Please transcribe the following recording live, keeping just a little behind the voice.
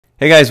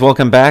Hey guys,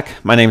 welcome back.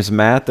 My name is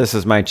Matt. This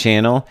is my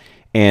channel,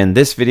 and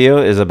this video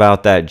is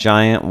about that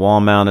giant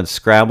wall-mounted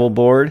Scrabble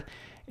board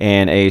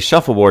and a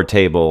shuffleboard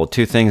table,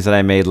 two things that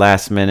I made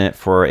last minute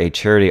for a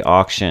charity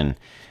auction.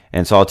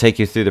 And so I'll take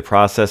you through the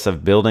process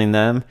of building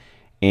them,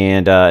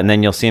 and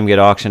then you'll see them get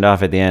auctioned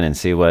off at the end and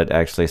see what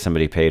actually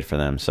somebody paid for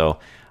them. So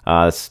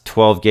it's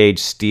 12 gauge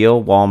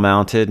steel,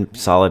 wall-mounted,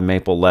 solid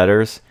maple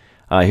letters.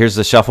 Here's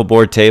the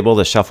shuffleboard table.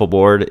 The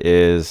shuffleboard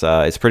is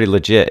it's pretty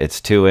legit.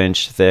 It's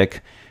 2-inch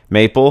thick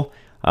maple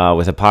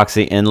with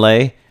epoxy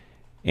inlay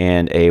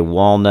and a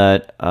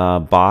walnut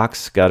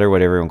box, gutter,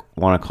 whatever you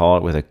want to call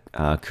it, with a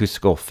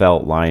acoustical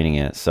felt lining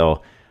it.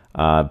 So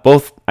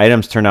both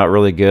items turned out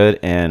really good,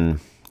 and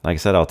like I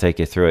said, I'll take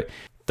you through it.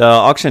 The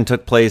auction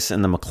took place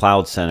in the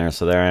McLeod Center,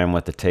 so there I am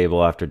with the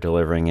table after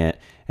delivering it.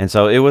 And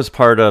so it was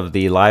part of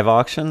the live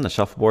auction, the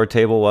shuffleboard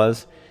table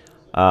was.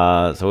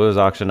 So it was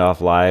auctioned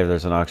off live.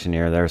 There's an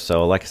auctioneer there.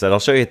 So like I said, I'll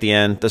show you at the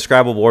end. The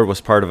Scrabble board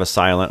was part of a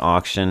silent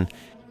auction.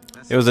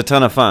 It was a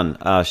ton of fun.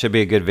 Should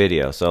be a good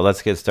video. So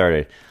let's get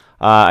started.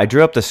 I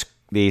drew up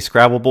the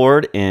Scrabble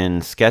board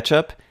in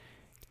SketchUp.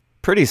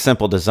 Pretty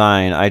simple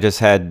design. I just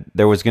had,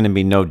 there was going to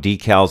be no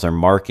decals or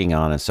marking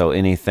on it. So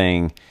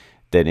anything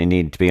that it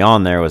needed to be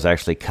on there was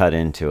actually cut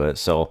into it.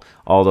 So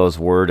all those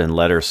word and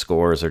letter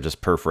scores are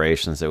just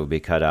perforations that would be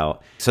cut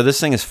out. So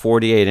this thing is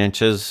 48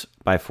 inches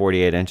by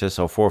 48 inches,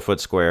 so 4 foot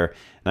square.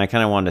 And I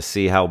kind of wanted to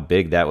see how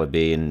big that would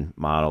be and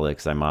model it,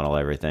 because I model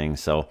everything.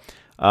 So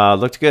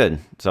looked good,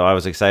 so I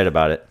was excited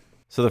about it.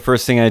 So the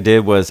first thing I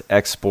did was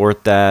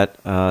export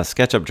that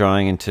SketchUp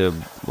drawing into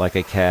like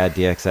a CAD,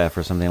 DXF,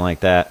 or something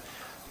like that.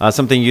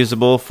 Something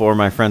usable for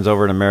my friends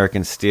over at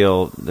American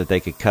Steel, that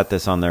they could cut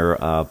this on their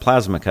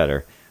plasma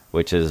cutter,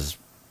 which is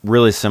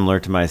really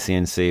similar to my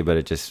CNC, but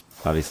it just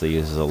obviously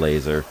uses a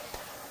laser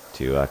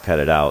to cut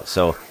it out.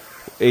 So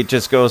it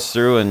just goes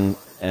through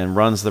and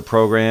runs the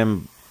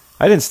program.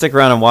 I didn't stick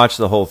around and watch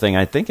the whole thing.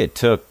 I think it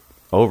took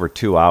over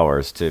 2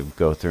 hours to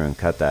go through and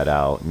cut that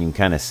out. And you can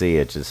kind of see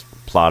it just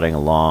plodding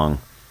along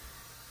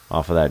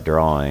off of that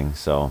drawing.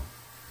 So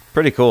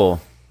pretty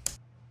cool.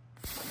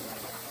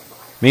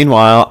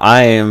 Meanwhile,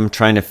 I am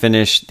trying to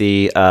finish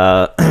the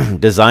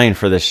design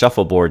for the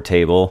shuffleboard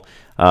table.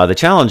 The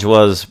challenge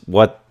was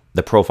what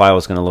the profile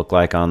was going to look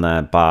like on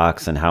that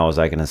box, and how was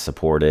I going to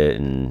support it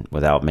and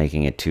without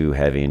making it too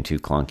heavy and too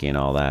clunky and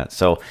all that.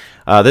 So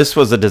this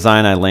was the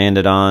design I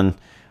landed on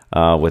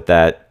with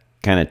that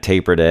kind of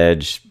tapered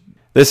edge.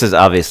 This is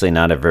obviously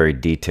not a very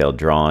detailed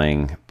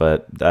drawing,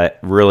 but I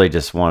really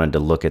just wanted to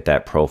look at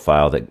that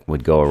profile that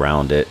would go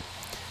around it.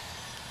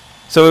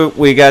 So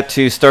we got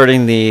to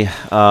starting the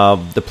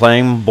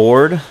playing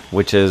board,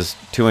 which is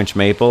 2-inch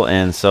maple,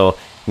 and so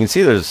you can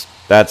see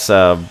that's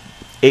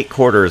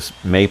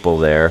 8/4 maple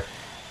there,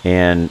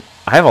 and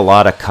I have a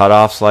lot of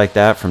cutoffs like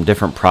that from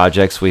different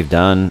projects we've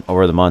done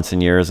over the months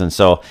and years. And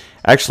so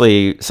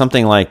actually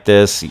something like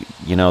this,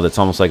 you know, that's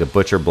almost like a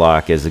butcher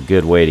block, is a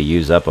good way to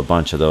use up a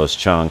bunch of those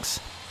chunks.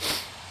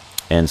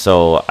 And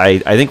so I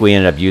think we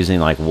ended up using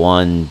like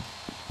one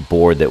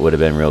board that would have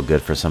been real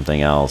good for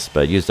something else,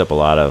 but used up a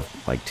lot of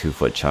like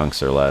 2-foot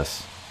chunks or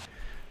less.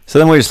 So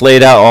then we just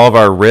laid out all of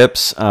our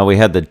rips. We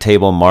had the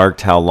table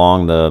marked how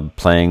long the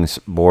playing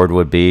board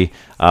would be,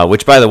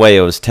 which, by the way,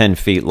 it was 10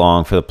 feet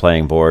long for the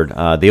playing board.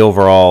 The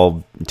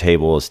overall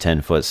table is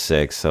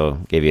 10'6", so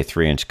gave you a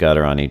 3-inch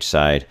gutter on each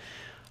side.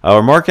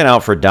 We're marking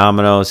out for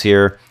dominoes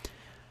here.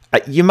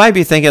 You might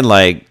be thinking,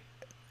 like,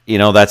 you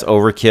know, that's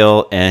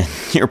overkill, and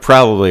you're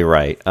probably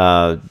right.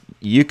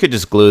 You could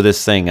just glue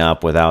this thing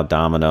up without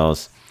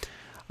dominoes.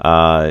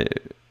 But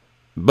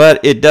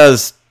it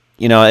does,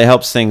 you know, it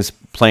helps things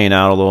playing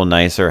out a little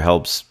nicer,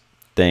 helps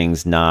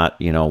things not,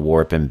 you know,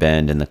 warp and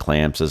bend in the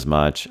clamps as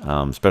much,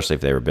 especially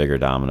if they were bigger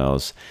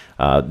dominoes.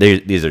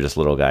 These are just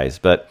little guys.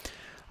 But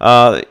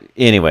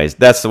anyways,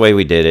 that's the way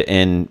we did it,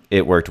 and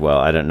it worked well.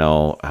 I don't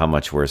know how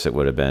much worse it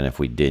would have been if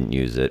we didn't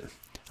use it.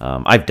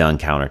 I've done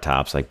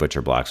countertops like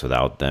butcher blocks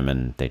without them,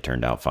 and they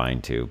turned out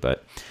fine too.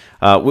 But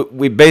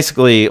we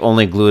basically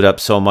only glued up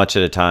so much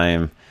at a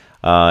time,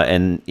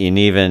 and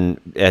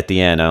even at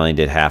the end, I only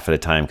did half at a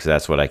time because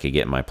that's what I could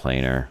get in my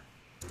planer.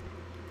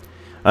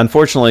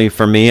 Unfortunately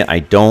for me, I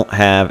don't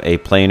have a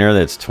planer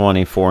that's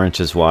 24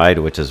 inches wide,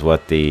 which is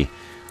what the,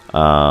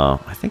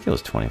 I think it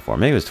was 24,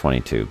 maybe it was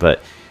 22,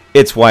 but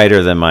it's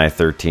wider than my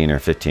 13 or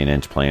 15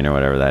 inch planer,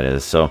 whatever that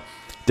is. So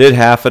did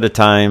half at a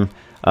time,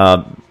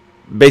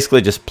 basically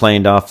just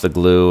planed off the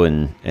glue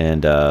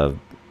and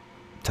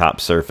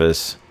top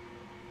surface.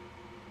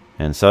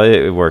 And so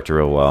it worked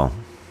real well.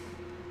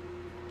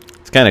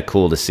 It's kind of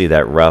cool to see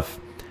that rough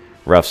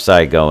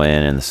side go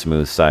in and the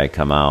smooth side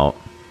come out.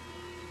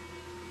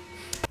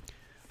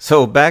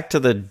 So back to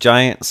the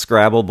giant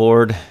Scrabble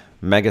board,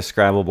 mega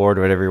Scrabble board,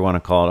 whatever you want to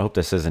call it. I hope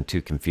this isn't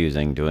too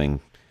confusing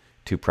doing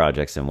two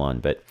projects in one.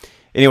 But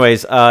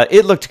anyways,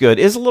 it looked good.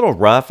 It's a little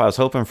rough. I was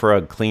hoping for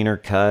a cleaner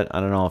cut. I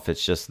don't know if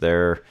it's just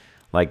there.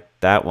 Like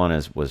that one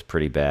was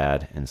pretty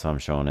bad, and so I'm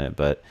showing it.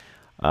 But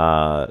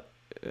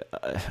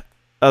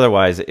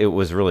otherwise, it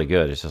was really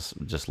good. It's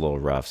just a little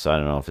rough. So I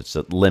don't know if it's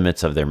the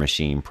limits of their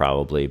machine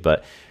probably.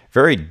 But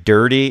Very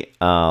dirty.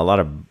 A lot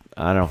of,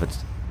 I don't know if it's,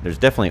 there's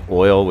definitely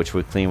oil, which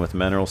we clean with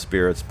mineral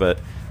spirits, but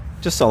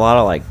just a lot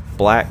of like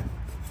black,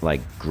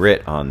 like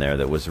grit on there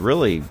that was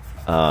really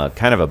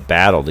kind of a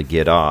battle to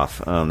get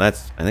off. I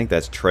think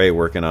that's Trey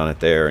working on it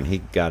there, and he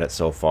got it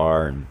so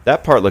far, and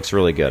that part looks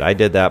really good. I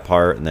did that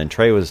part, and then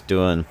Trey was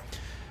doing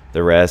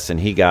the rest, and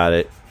he got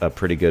it a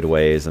pretty good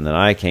ways, and then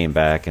I came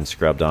back and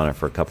scrubbed on it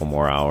for a couple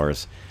more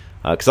hours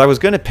because I was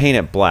going to paint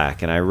it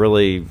black, and I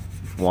really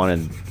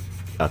wanted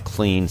a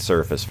clean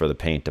surface for the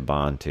paint to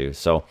bond to.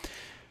 So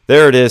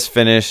there it is,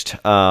 finished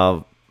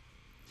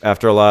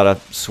after a lot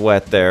of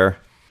sweat there.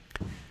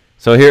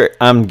 So here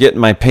I'm getting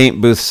my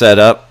paint booth set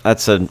up. I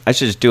should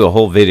just do a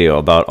whole video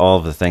about all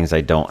of the things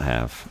I don't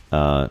have.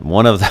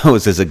 One of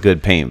those is a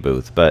good paint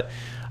booth, but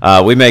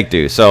we make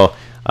do. So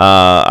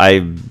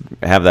I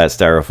have that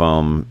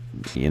styrofoam,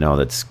 you know,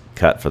 that's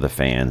cut for the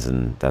fans,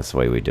 and that's the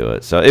way we do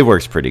it. So it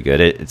works pretty good.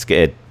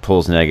 It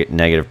pulls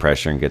negative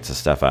pressure and gets the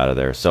stuff out of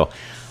there. So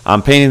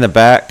I'm painting the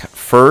back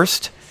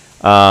first,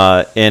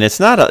 and it's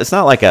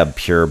not like a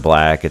pure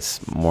black.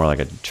 It's more like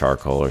a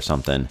charcoal or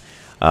something.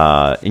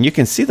 And you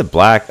can see the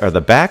black, or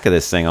the back of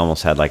this thing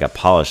almost had like a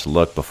polished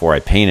look before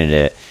I painted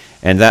it,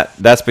 and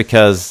that's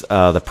because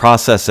the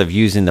process of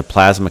using the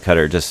plasma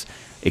cutter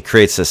it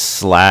creates a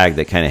slag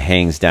that kind of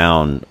hangs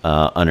down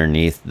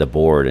underneath the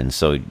board, and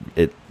so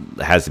it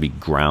has to be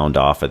ground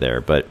off of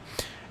there. But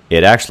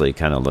it actually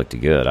kind of looked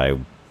good.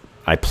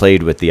 I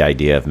played with the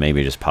idea of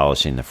maybe just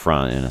polishing the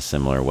front in a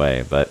similar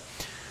way, but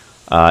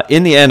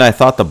in the end I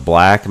thought the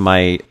black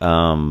might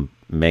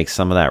make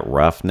some of that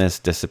roughness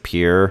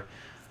disappear.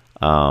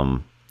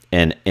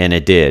 And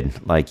it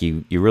did. Like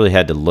you really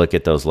had to look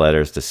at those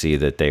letters to see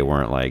that they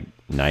weren't like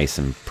nice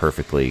and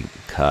perfectly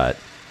cut.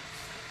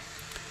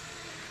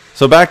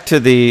 So back to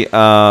the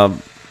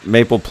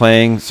maple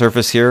playing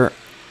surface here.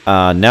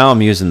 Now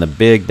I'm using the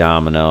big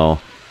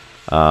domino,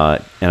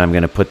 and I'm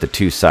going to put the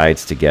two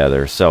sides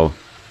together. So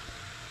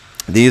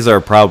these are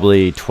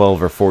probably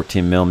 12 or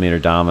 14 millimeter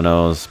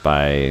dominoes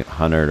by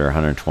 100 or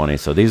 120.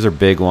 So these are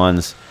big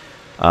ones.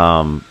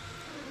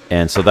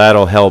 And so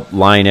that'll help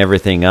line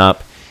everything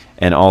up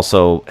and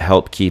also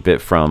help keep it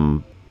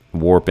from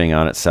warping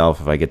on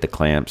itself if I get the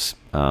clamps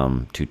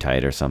too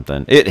tight or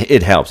something.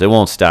 It helps. It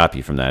won't stop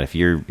you from that.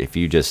 If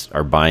you just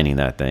are binding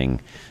that thing,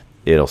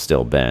 it'll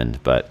still bend,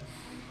 but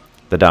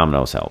the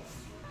dominoes help.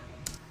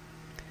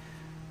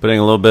 Putting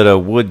a little bit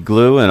of wood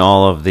glue in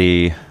all of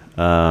the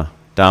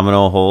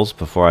domino holes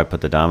before I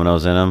put the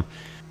dominoes in them.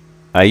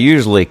 I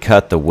usually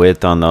cut the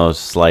width on those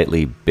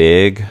slightly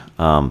big.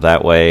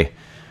 That way,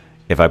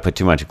 if I put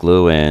too much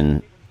glue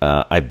in,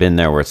 I've been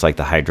there where it's like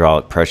the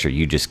hydraulic pressure.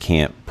 You just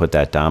can't put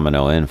that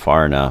domino in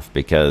far enough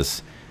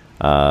because,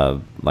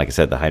 like I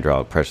said, the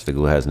hydraulic pressure, the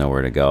glue has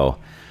nowhere to go.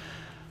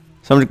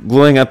 So I'm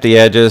gluing up the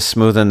edges,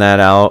 smoothing that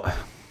out, and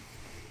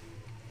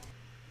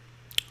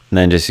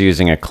then just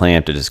using a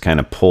clamp to just kind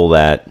of pull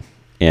that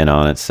in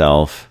on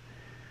itself.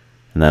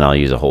 And then I'll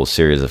use a whole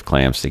series of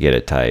clamps to get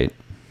it tight.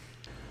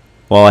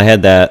 While I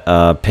had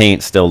that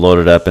paint still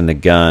loaded up in the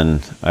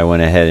gun, I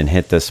went ahead and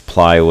hit this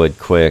plywood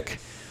quick.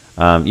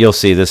 You'll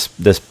see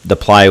the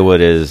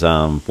plywood is,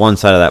 one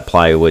side of that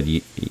plywood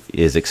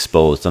is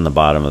exposed on the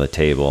bottom of the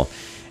table.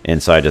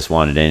 And so I just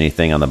wanted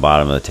anything on the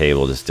bottom of the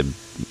table just to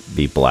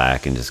be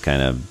black and just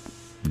kind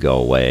of go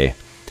away.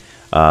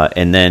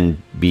 And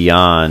then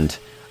beyond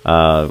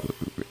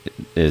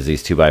is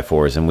these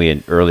 2x4s.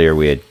 And earlier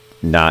we had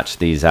notched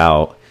these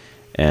out.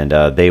 And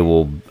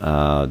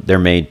they're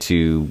made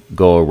to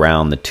go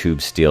around the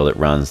tube steel that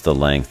runs the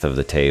length of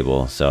the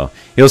table. So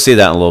you'll see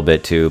that in a little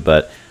bit too,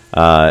 but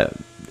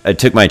I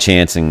took my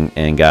chance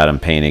and got them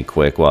painted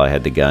quick while I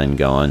had the gun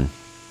going.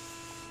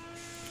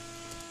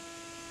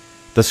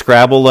 The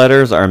Scrabble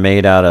letters are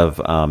made out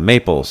of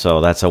maple,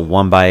 so that's a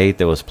 1x8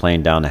 that was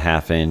planed down to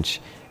 1/2 inch,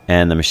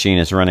 and the machine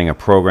is running a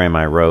program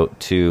I wrote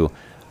to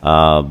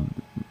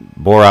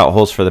bore out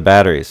holes for the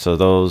batteries. So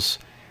those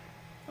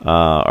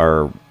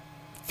are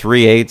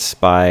 3/8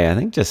 by, I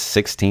think, just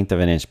 1/16 of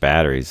an inch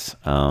batteries.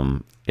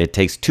 It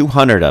takes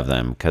 200 of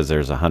them because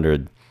there's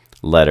 100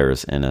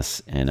 letters in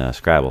a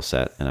Scrabble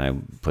set, and I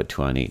put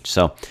 2 on each.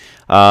 So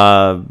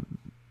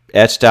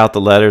etched out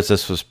the letters.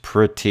 This was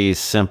pretty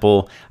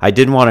simple. I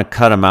didn't want to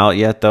cut them out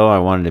yet, though. I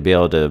wanted to be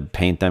able to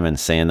paint them and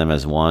sand them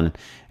as one,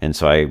 and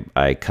so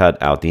I cut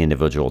out the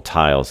individual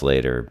tiles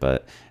later.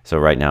 But so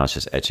right now it's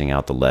just etching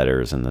out the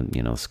letters and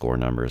the score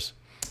numbers.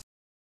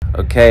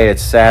 Okay,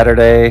 it's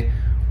Saturday.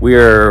 We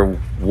are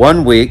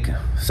 1 week,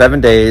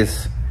 7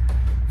 days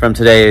from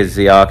today is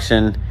the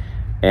auction,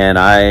 and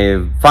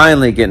I'm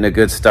finally getting a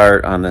good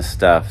start on this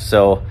stuff.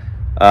 So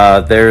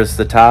there's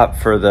the top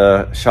for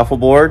the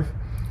Shuffleboard,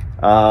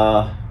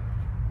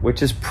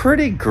 which is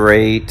pretty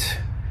great.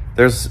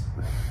 There's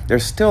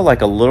still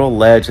like a little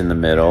ledge in the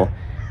middle,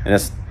 and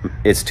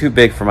it's too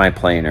big for my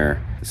planer.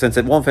 Since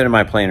it won't fit in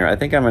my planer, I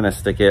think I'm going to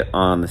stick it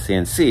on the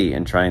CNC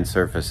and try and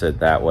surface it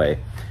that way,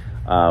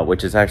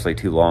 which is actually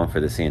too long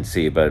for the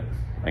CNC, but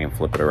I can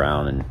flip it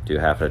around and do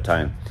half at a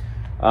time.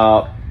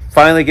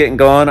 Finally getting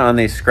going on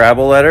these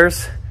Scrabble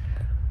letters.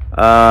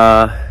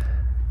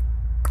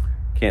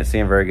 Can't see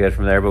them very good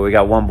from there, but we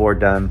got one board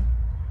done.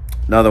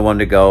 Another one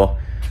to go.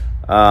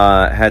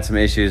 Had some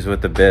issues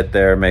with the bit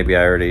there. Maybe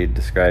I already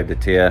described it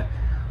to you.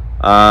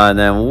 And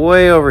then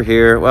way over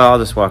here, well, I'll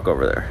just walk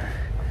over there.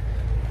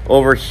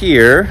 Over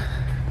here,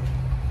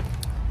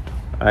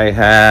 I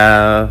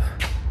have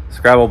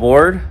Scrabble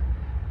board,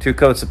 2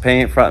 coats of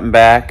paint, front and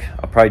back.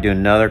 I'll probably do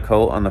another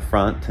coat on the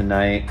front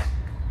tonight.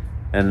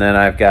 And then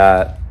I've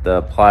got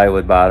the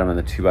plywood bottom and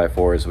the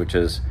 2x4s, which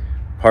is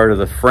part of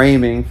the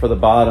framing for the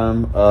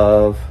bottom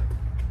of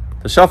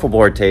the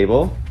shuffleboard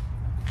table.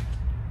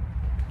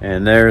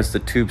 And there's the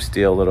tube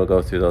steel that'll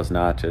go through those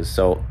notches.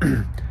 So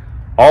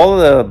all of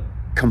the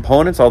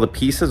components, all the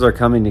pieces are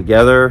coming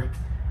together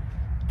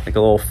like a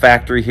little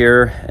factory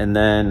here, and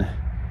then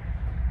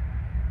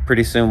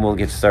pretty soon we'll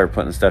get to start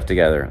putting stuff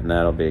together, and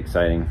that'll be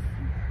exciting.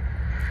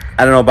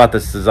 I don't know about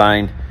this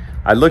design.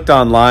 I looked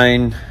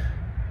online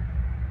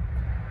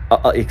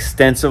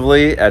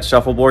extensively at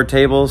shuffleboard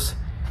tables,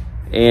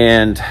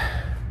 and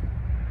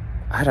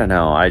I don't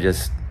know,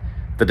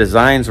 the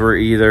designs were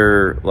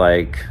either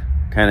like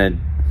kind of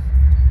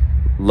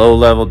low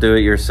level do it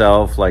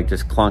yourself, like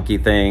just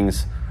clunky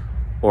things,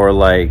 or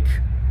like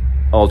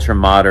ultra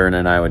modern,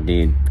 and I would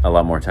need a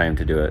lot more time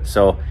to do it.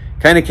 So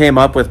kind of came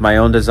up with my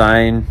own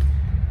design,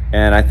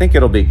 and I think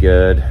it'll be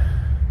good.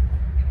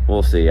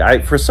 We'll see.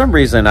 For some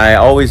reason, I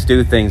always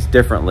do things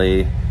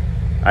differently.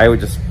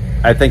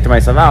 I think to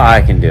myself, oh,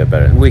 I can do it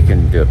better. We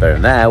can do it better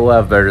than that. We'll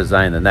have a better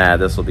design than that.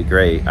 This will be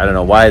great. I don't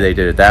know why they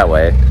did it that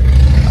way.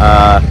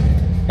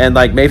 And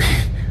like maybe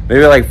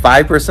like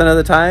 5% of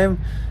the time,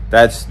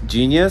 that's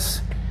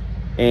genius.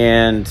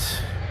 And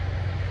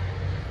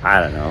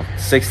I don't know,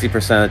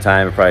 60% of the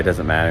time, it probably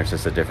doesn't matter. It's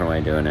just a different way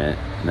of doing it.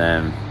 And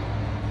then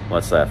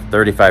what's left?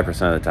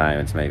 35% of the time,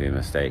 it's maybe a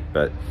mistake.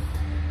 But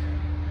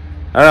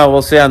I don't know.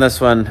 We'll see on this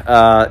one.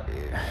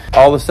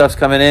 All the stuff's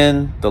coming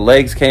in. The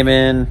legs came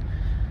in.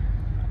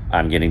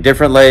 I'm getting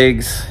different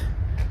legs.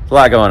 There's a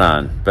lot going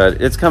on,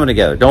 but it's coming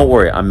together. Don't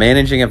worry. I'm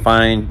managing it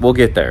fine. We'll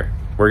get there.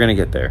 We're going to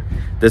get there.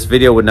 This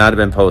video would not have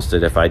been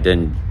posted if I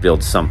didn't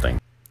build something.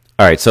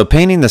 All right, so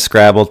painting the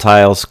Scrabble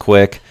tiles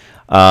quick.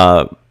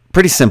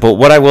 Pretty simple.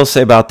 What I will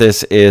say about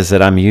this is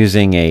that I'm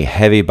using a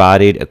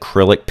heavy-bodied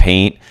acrylic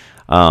paint,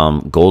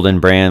 Golden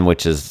brand,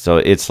 which is, so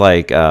it's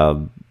like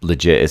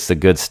legit. It's the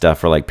good stuff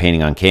for like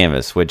painting on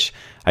canvas, which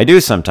I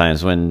do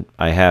sometimes when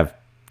I have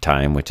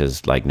time, which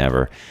is like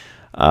never.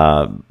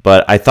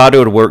 But I thought it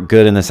would work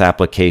good in this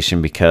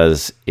application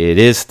because it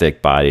is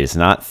thick bodied. It's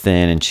not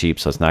thin and cheap,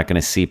 so it's not going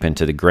to seep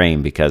into the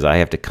grain, because I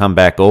have to come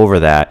back over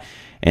that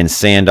and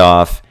sand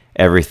off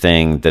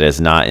everything that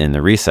is not in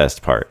the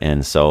recessed part.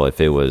 And so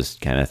if it was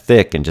kind of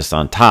thick and just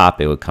on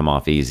top, it would come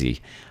off easy.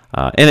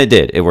 And it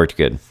did. It worked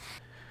good.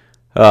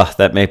 Oh,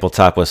 that maple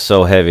top was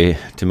so heavy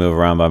to move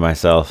around by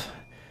myself.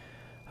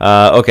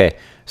 Okay,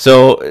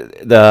 so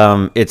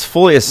it's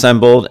fully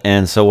assembled,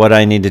 and so what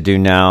I need to do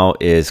now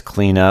is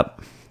clean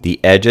up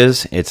the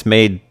edges. It's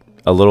made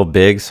a little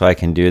big, so I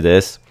can do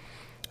this.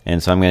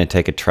 And so I'm going to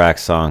take a track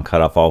saw and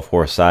cut off all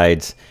 4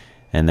 sides,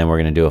 and then we're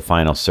going to do a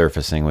final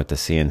surfacing with the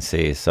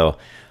CNC. So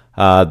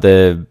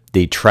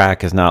the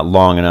track is not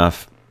long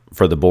enough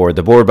for the board.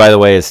 The board, by the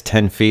way, is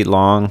 10 feet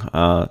long,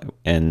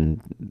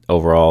 and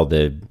overall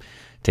the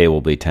table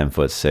will be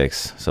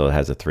 10'6", so it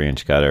has a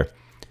 3-inch cutter.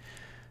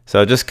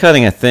 So just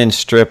cutting a thin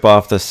strip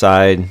off the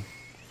side.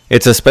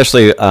 It's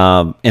especially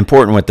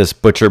important with this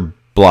butcher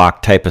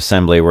block type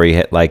assembly where you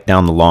hit like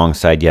down the long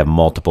side, you have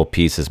multiple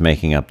pieces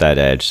making up that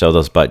edge. So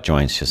those butt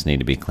joints just need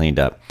to be cleaned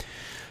up.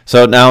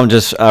 So now I'm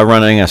just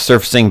running a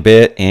surfacing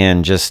bit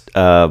and just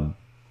cleaning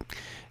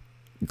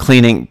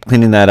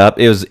that up.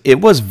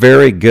 It was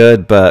very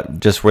good, but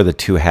just where the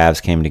 2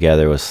 halves came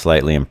together was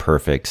slightly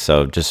imperfect.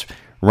 So just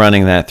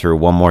running that through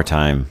one more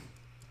time.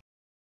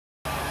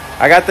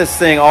 I got this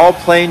thing all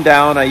planed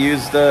down. I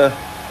used the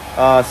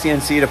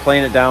CNC to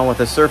plane it down with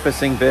a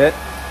surfacing bit,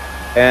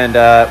 and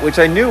which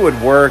I knew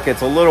would work.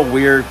 It's a little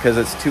weird because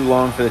it's too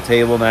long for the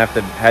table and I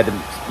had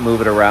to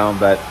move it around,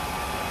 but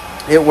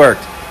it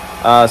worked.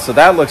 So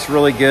that looks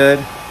really good.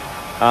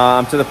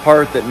 To the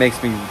part that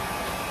makes me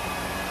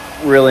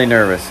really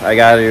nervous. I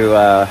got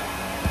to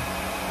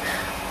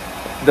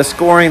the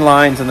scoring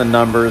lines and the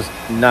numbers,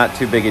 not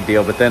too big a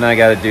deal, but then I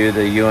got to do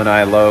the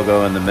UNI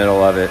logo in the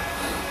middle of it.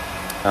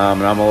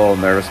 And I'm a little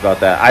nervous about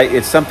that.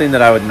 It's something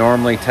that I would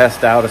normally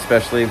test out,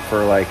 especially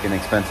for like an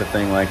expensive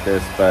thing like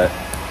this, but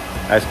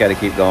I just got to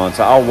keep going.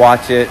 So I'll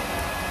watch it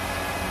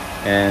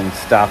and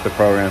stop the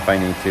program if I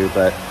need to.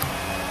 But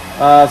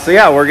so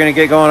yeah, we're gonna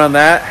get going on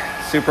that.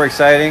 Super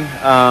exciting.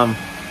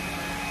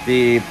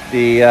 The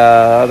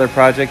other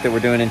project that we're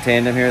doing in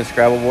tandem here, the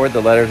Scrabble board,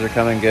 the letters are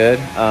coming good.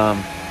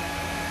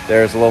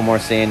 There's a little more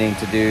sanding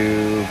to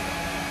do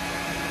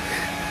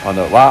on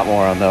a lot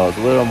more on those,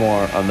 a little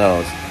more on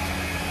those.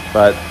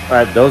 But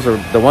those are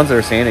the ones that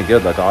are sanded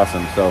good, look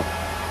awesome. So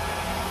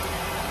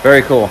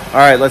very cool. All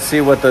right, let's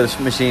see what the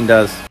machine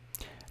does.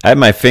 I had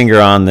my finger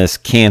on this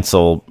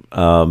cancel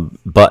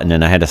button,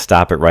 and I had to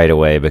stop it right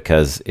away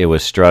because it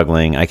was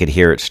struggling. I could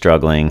hear it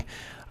struggling.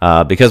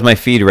 because my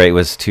feed rate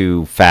was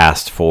too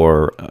fast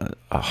for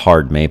a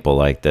hard maple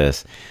like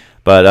this.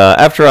 But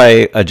after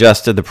I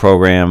adjusted the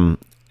program,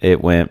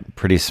 it went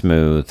pretty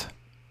smooth.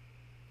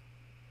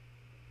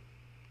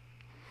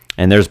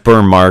 And there's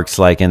burn marks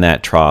like in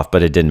that trough,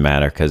 but it didn't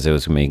matter because it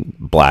was going to be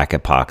black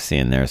epoxy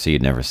in there, so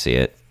you'd never see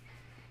it.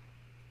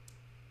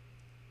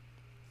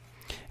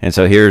 And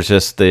so here's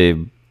just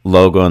the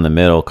logo in the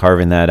middle,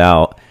 carving that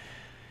out.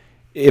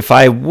 If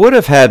I would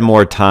have had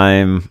more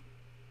time,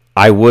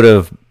 I would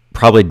have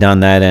probably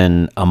done that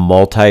in a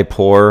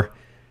multi-pour.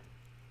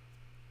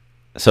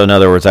 So in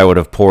other words, I would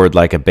have poured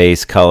like a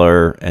base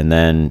color, and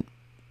then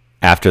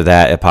after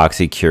that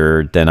epoxy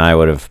cured, then I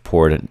would have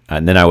poured it,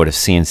 and then I would have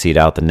CNC'd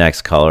out the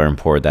next color and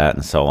poured that,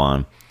 and so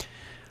on.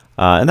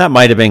 And that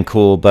might have been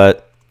cool,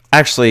 but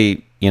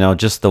actually, you know,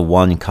 just the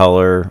one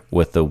color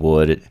with the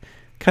wood,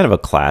 kind of a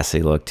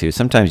classy look too.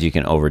 Sometimes you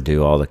can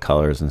overdo all the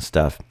colors and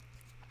stuff.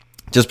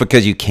 Just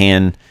because you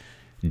can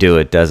do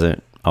it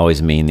doesn't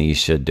always mean that you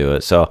should do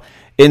it. So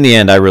in the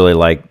end, I really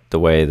liked the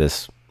way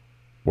this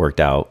worked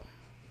out.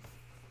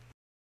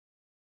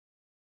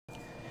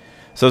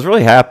 So I was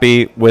really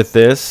happy with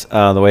this,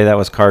 the way that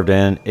was carved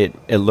in.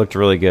 It looked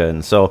really good.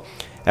 And so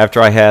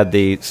after I had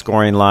the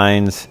scoring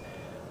lines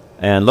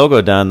and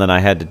logo done, then I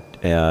had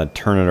to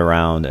turn it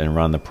around and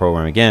run the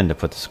program again to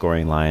put the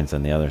scoring lines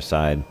on the other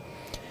side.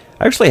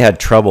 I actually had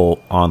trouble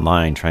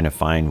online trying to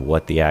find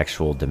what the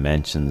actual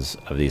dimensions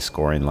of these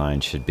scoring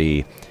lines should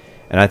be.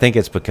 And I think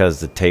it's because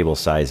the table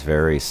size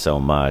varies so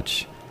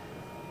much.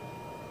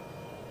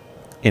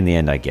 In the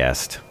end, I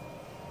guessed.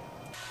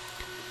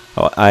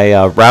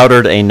 I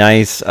routed a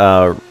nice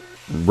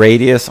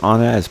radius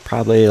on it. It's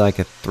probably like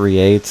a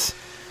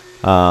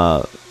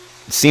 3/8.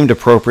 Seemed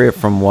appropriate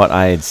from what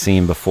I had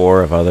seen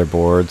before of other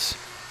boards.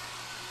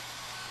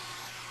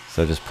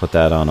 So just put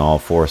that on all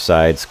four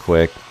sides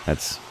quick.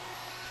 That's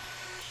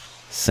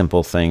a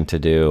simple thing to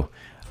do.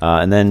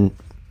 And then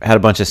had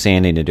a bunch of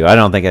sanding to do. I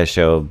don't think I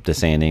showed the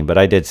sanding, but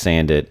I did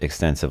sand it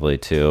extensively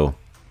too.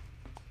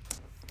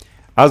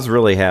 I was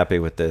really happy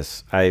with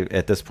this.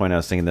 At this point I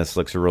was thinking this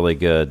looks really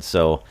good,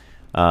 so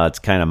it's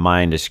kind of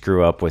mine to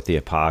screw up with the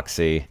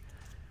epoxy.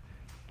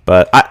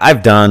 But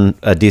I've done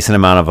a decent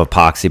amount of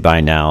epoxy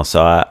by now,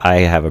 so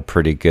I have a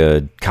pretty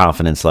good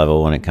confidence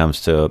level when it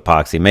comes to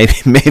epoxy.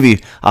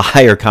 Maybe a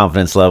higher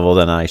confidence level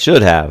than I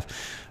should have,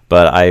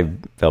 but I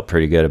felt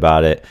pretty good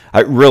about it.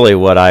 Really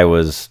what I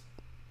was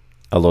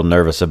a little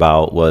nervous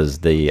about was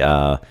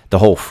the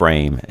whole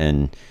frame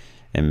and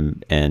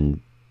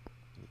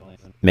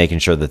making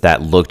sure that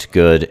that looked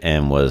good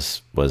and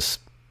was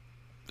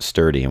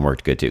sturdy and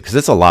worked good too, because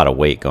it's a lot of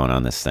weight going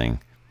on this thing.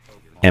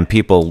 And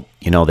people,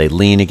 you know, they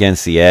lean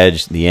against the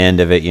edge, the end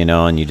of it, you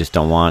know, and you just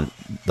don't want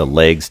the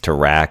legs to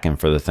rack and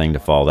for the thing to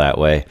fall that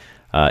way.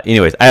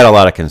 Anyways, I had a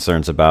lot of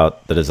concerns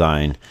about the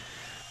design.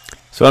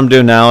 So what I'm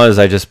doing now is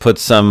I just put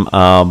some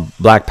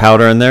black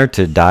powder in there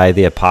to dye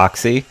the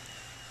epoxy.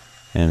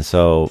 And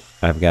so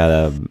I've got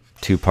a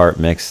 2-part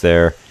mix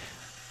there.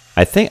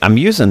 I think I'm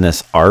using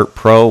this Art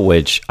Pro,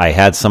 which I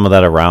had some of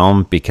that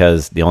around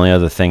because the only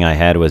other thing I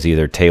had was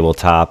either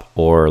tabletop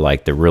or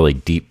like the really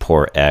deep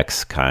pour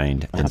X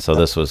kind. And so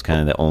this was kind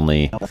of the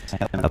only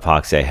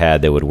epoxy I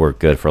had that would work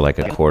good for like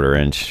a 1/4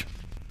 inch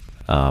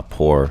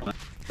pour.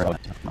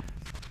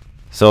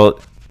 So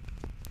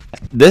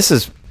this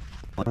is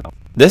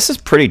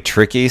pretty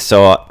tricky.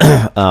 So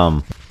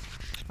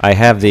I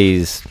have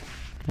these,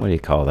 what do you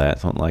call that?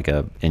 Something like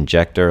a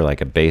injector,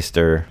 like a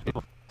baster,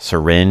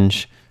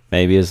 syringe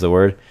maybe is the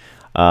word.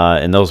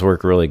 And those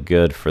work really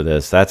good for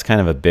this. That's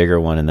kind of a bigger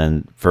one. And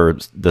then for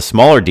the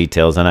smaller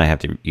details, then I have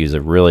to use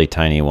a really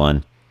tiny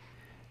one.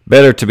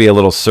 Better to be a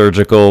little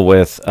surgical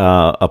with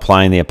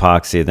applying the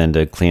epoxy than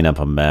to clean up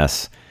a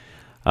mess.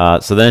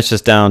 So then it's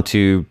just down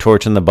to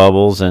torching the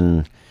bubbles.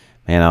 And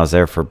man, I was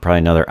there for probably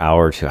another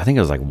hour or two. I think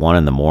it was like 1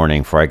 in the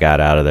morning before I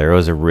got out of there. It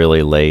was a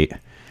really late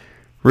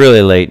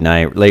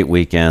night, late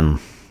weekend,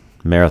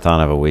 marathon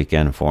of a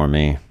weekend for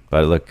me,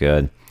 but it looked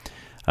good.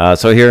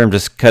 So here I'm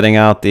just cutting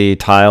out the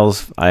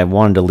tiles. I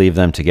wanted to leave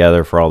them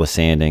together for all the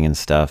sanding and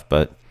stuff,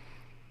 but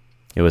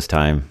it was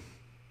time.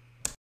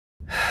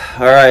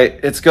 All right,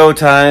 it's go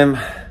time.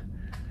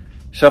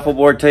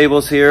 Shuffleboard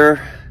tables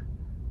here.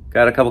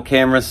 Got a couple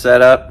cameras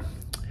set up.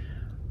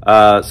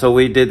 So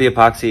we did the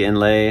epoxy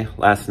inlay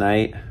last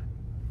night.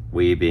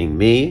 We being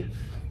me,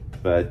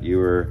 but you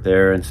were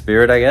there in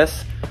spirit, I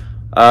guess.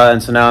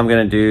 And so now I'm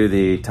gonna do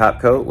the top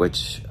coat,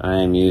 which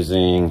I am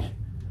using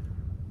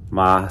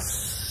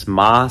Moss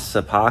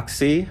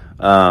Epoxy,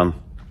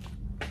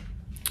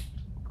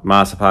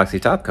 Moss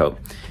Epoxy top coat.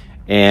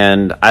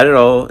 And I don't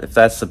know if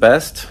that's the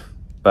best,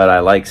 but I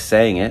like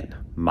saying it,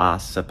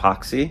 Moss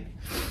Epoxy.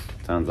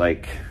 Sounds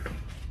like,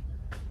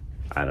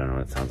 I don't know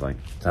what it sounds like.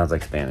 Sounds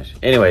like Spanish.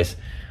 Anyways,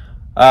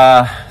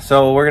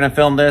 so we're gonna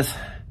film this.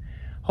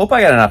 Hope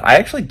I got enough. I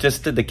actually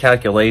just did the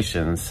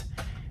calculations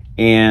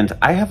and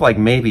I have like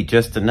maybe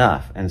just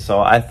enough. And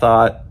so I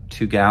thought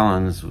 2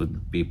 gallons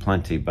would be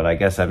plenty, but I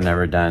guess I've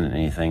never done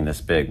anything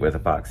this big with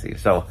epoxy.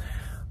 So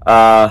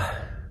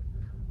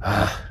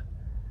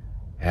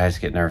Yeah, I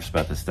just get nervous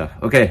about this stuff.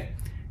 Okay,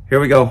 here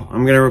we go.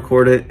 I'm gonna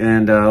record it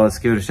and let's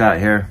give it a shot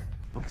here.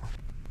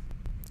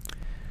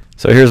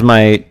 So here's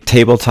my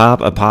tabletop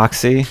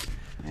epoxy,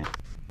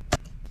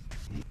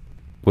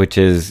 which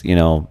is, you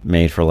know,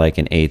 made for like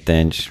an 1/8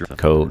 inch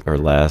coat or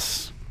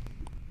less.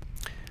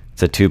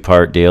 It's a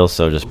 2-part deal,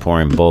 so just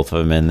pouring both of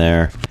them in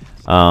there.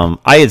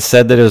 I had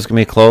said that it was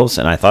gonna be close,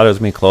 and I thought it was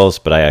gonna be close,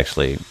 but I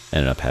actually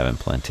ended up having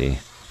plenty.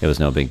 It was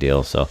no big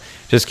deal. So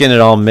just getting it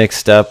all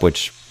mixed up,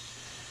 which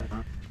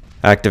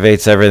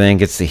activates everything,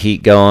 gets the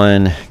heat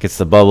going, gets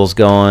the bubbles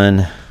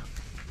going.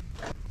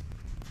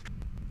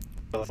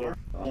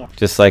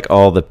 Just like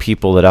all the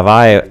people that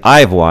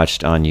I've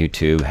watched on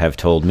YouTube have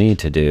told me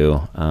to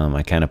do.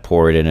 I kind of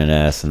pour it in an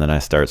S, and then I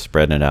start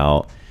spreading it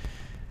out.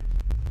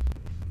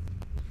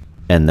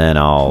 And then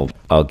I'll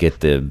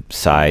get the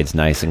sides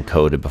nice and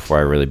coated before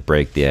I really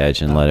break the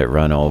edge and let it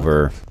run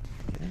over.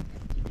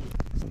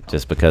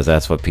 Just because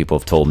that's what people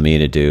have told me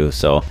to do.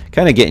 So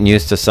kind of getting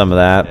used to some of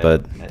that,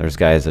 but there's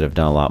guys that have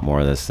done a lot more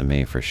of this than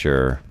me for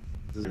sure.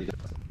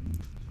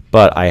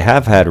 But I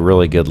have had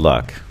really good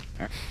luck.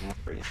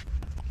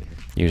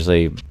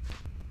 Usually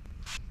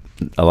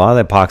a lot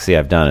of the epoxy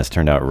I've done has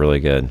turned out really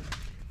good.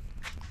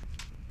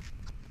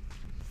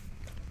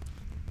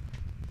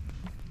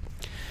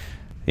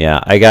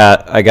 Yeah, I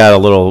got a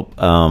little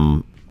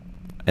I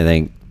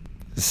think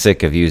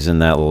sick of using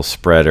that little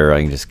spreader.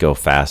 I can just go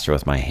faster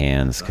with my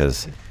hands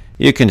because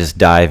you can just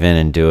dive in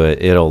and do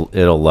it.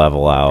 It'll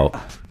level out.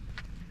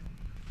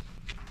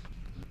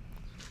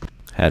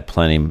 Had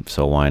plenty,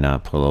 so why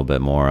not put a little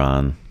bit more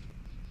on?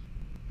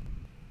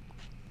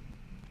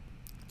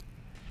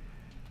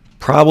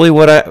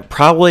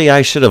 Probably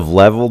I should have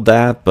leveled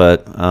that,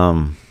 but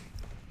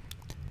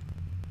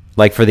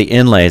like for the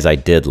inlays I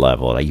did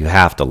level it. You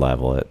have to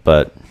level it,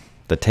 but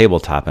the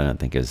tabletop I don't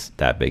think is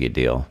that big a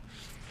deal.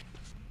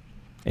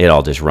 It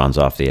all just runs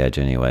off the edge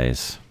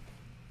anyways.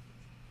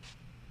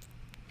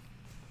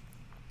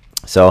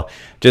 So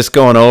just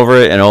going over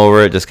it and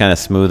over it, just kind of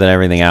smoothing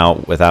everything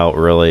out without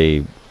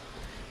really,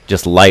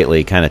 just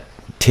lightly kind of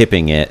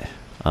tipping it.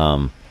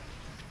 I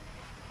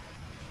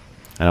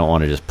don't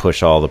want to just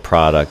push all the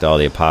product, all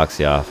the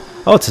epoxy off.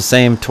 Oh, it's the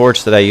same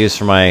torch that I use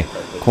for my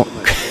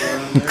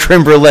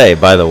creme brulee,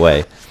 by the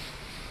way.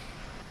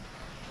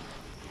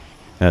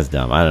 That's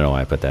dumb. I don't know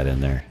why I put that in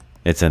there.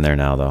 It's in there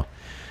now, though.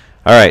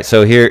 All right,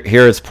 so here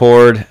it's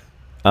poured.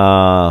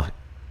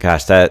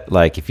 Gosh, that,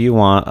 like, if you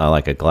want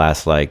like a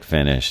glass-like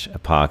finish,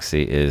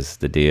 epoxy is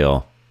the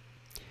deal.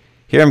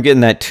 Here I'm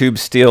getting that tube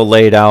steel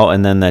laid out,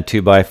 and then that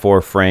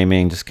 2x4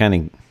 framing, just kind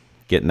of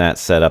getting that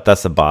set up.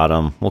 That's the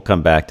bottom. We'll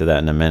come back to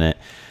that in a minute.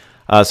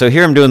 So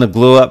here I'm doing the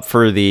glue up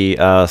for the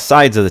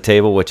sides of the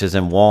table, which is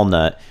in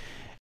walnut.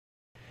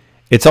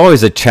 It's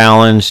always a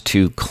challenge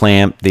to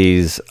clamp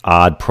these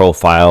odd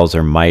profiles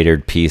or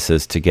mitered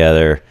pieces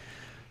together.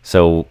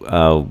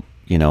 So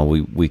you know,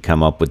 we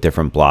come up with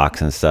different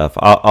blocks and stuff.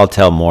 I'll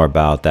tell more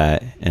about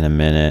that in a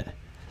minute.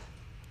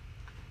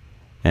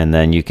 And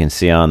then you can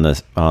see on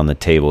the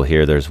table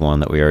here, there's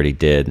one that we already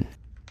did.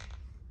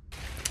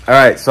 All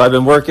right, so I've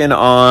been working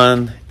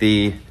on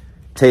the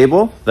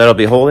table that'll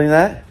be holding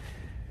that.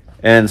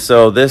 And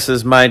so this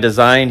is my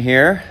design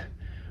here.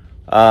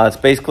 It's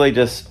basically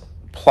just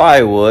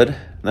plywood.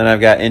 Then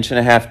I've got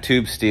 1.5 inch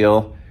tube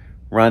steel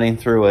running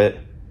through it.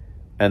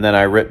 And then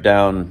I ripped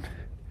down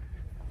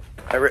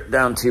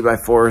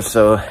 2x4s,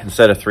 so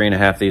instead of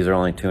 3.5, these are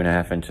only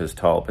 2.5 inches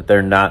tall, but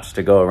they're notched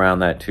to go around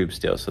that tube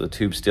steel. So the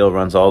tube steel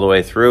runs all the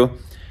way through,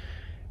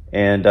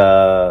 and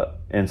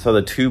so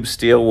the tube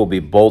steel will be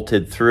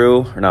bolted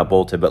through, or not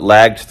bolted, but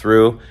lagged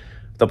through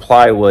the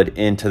plywood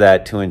into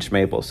that 2-inch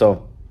maple.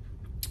 So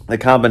the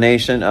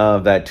combination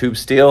of that tube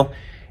steel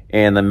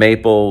and the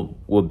maple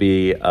will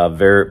be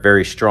very,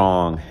 very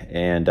strong,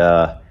 and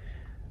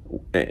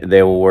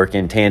they will work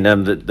in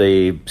tandem.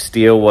 The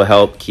steel will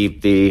help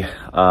keep the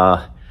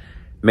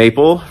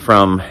maple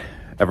from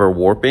ever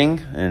warping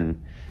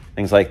and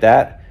things like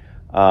that.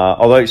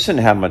 Although you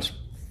shouldn't have much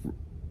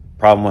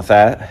problem with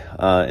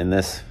that in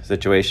this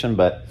situation.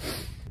 But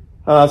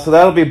so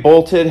that'll be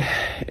bolted,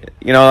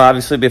 you know,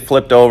 obviously be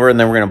flipped over, and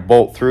then we're going to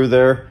bolt through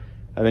there.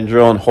 I've been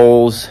drilling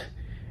holes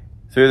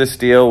through the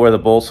steel where the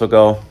bolts will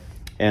go.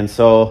 And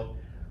so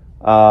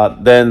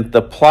then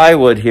the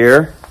plywood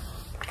here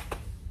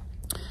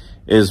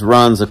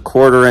runs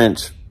 1/4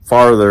 inch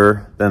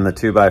farther than the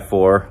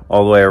 2x4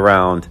 all the way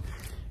around.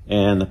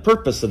 And the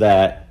purpose of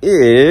that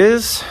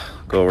is,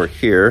 go over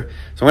here.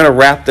 So I'm going to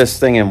wrap this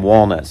thing in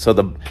walnut. So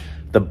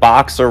the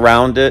box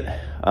around it,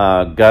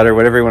 gutter,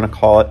 whatever you want to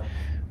call it,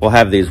 will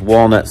have these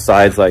walnut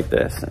sides like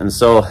this. And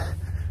so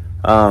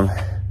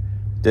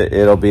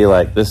it'll be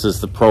like, this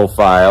is the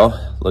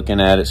profile,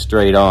 looking at it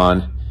straight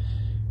on.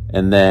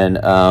 And then,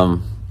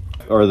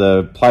 or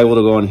the plywood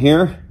will go in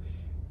here.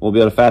 We'll be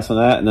able to fasten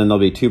that, and then there'll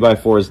be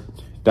 2x4s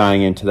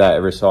dying into that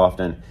every so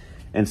often.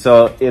 And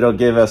so it'll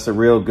give us a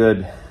real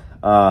good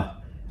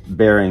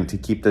bearing to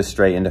keep this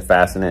straight and to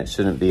fasten it. It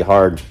shouldn't be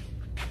hard.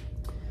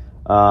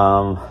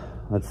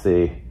 Let's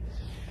see.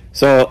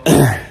 So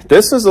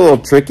this is a little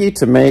tricky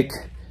to make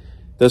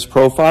this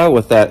profile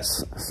with that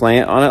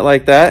slant on it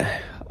like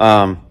that.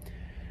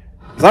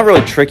 It's not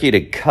really tricky to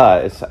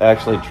cut. It's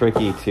actually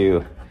tricky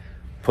to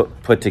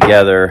put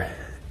together.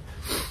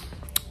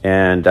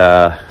 And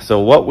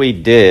so what we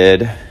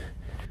did,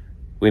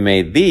 we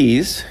made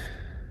these,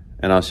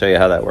 and I'll show you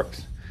how that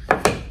works.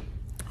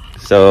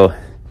 So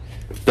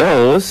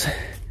those,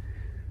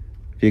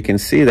 if you can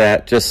see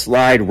that, just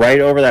slide right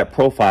over that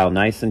profile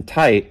nice and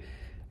tight,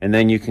 and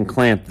then you can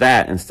clamp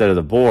that instead of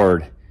the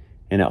board,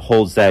 and it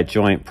holds that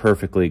joint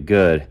perfectly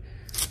good.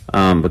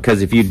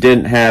 Because if you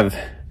didn't have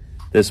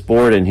this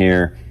board in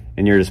here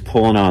and you're just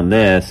pulling on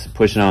this,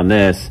 pushing on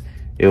this,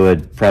 it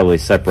would probably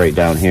separate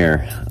down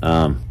here.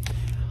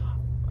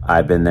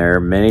 I've been there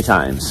many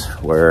times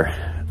where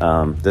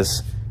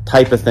this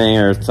type of thing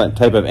or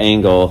type of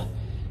angle,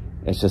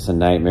 it's just a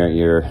nightmare.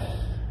 You're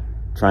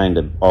trying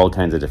to all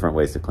kinds of different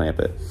ways to clamp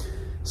it.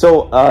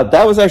 So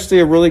that was actually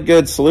a really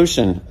good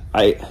solution.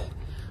 I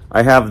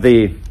have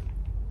the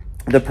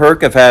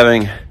perk of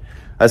having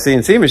a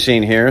CNC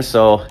machine here,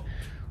 so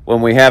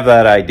when we have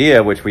that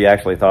idea, which we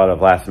actually thought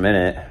of last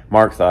minute,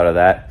 Mark thought of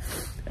that,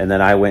 and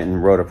then I went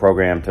and wrote a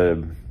program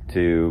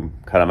to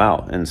cut them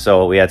out. And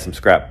so we had some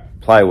scrap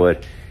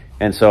plywood,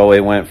 and so it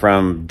went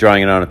from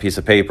drawing it on a piece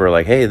of paper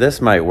like, hey, this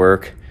might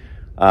work,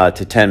 to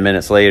 10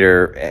 minutes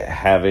later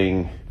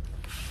having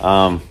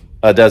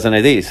a dozen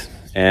of these,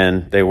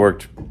 and they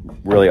worked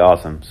really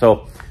awesome.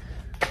 So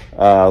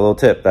a little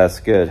tip, that's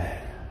good.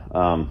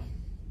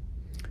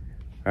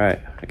 All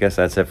right, I guess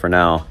that's it for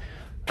now.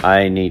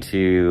 I need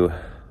to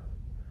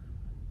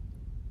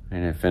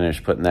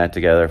finish putting that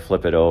together,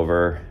 flip it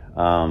over.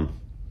 Oh,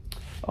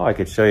 I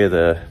could show you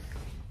the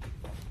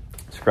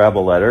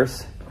Scrabble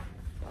letters.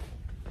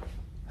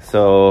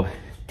 So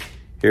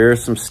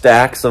here's some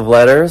stacks of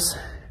letters.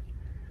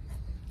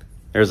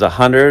 There's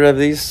 100 of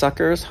these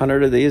suckers,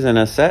 100 of these in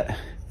a set.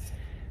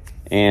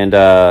 And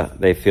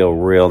they feel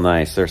real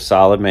nice. They're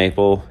solid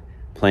maple,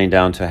 planed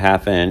down to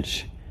 1/2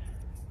 inch.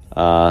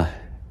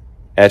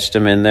 Etched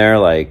them in there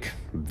like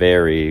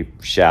very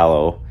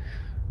shallow,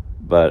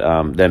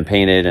 but then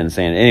painted and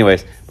sanded.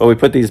 Anyways, but we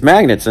put these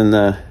magnets in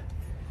the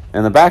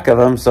back of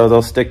them so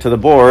they'll stick to the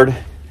board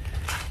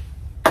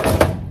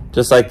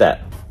just like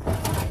that.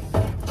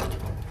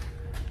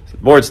 So the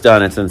board's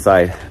done, it's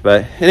inside.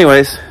 But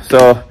anyways,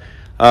 so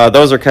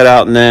those are cut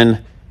out, and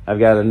then I've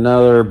got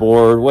another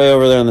board way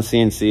over there on the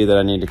CNC that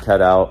I need to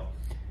cut out.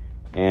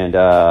 And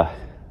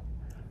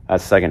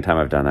that's the second time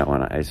I've done that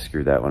one. I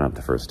screwed that one up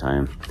the first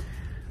time.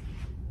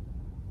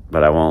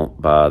 But I won't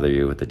bother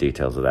you with the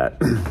details of that.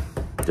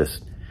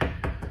 Just,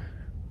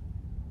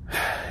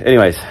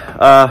 anyways,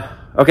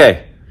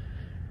 okay.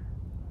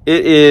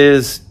 It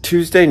is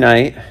Tuesday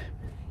night,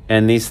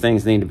 and these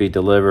things need to be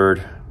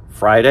delivered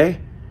Friday,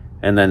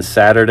 and then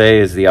Saturday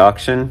is the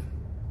auction.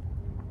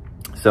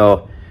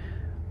 So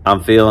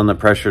I'm feeling the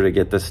pressure to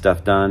get this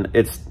stuff done.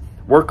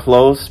 We're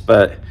close,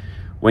 but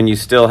when you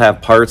still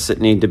have parts that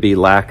need to be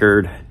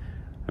lacquered,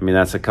 I mean,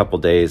 that's a couple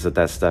days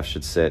that stuff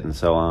should sit and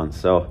so on.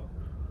 So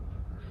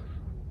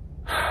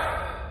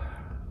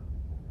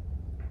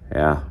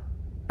yeah,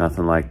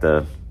 nothing like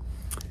the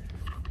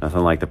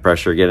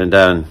pressure getting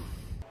done.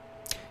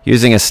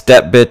 Using a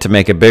step bit to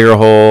make a bigger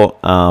hole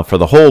for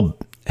the whole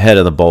head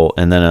of the bolt,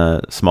 and then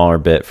a smaller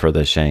bit for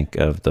the shank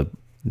of the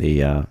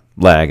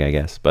lag, I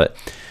guess. But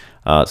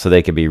so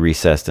they could be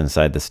recessed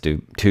inside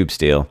the tube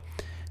steel.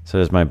 So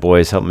there's my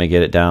boys helping me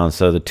get it down.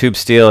 So the tube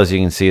steel, as you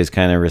can see, is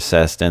kind of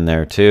recessed in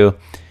there too.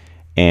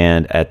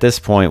 And at this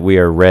point, we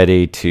are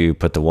ready to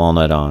put the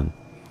walnut on.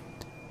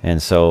 And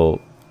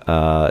so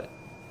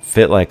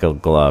fit like a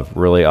glove,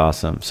 really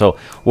awesome. So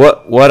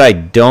what I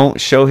don't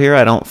show here,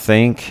 I don't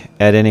think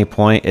at any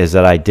point, is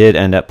that I did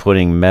end up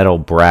putting metal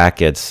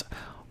brackets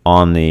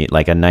on the,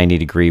 like a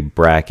 90-degree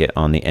bracket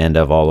on the end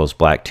of all those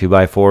black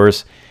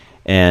 2x4s,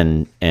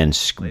 and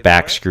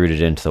back screwed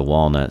it into the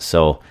walnut.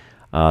 So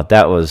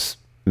that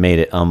made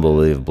it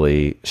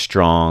unbelievably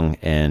strong.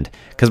 And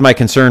because my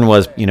concern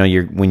was, you know,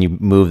 when you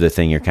move the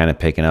thing, you're kind of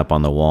picking up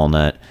on the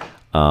walnut,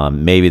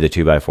 maybe the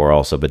 2x4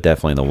 also, but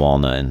definitely the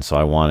walnut. And so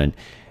I wanted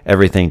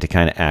everything to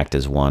kind of act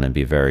as one and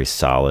be very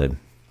solid.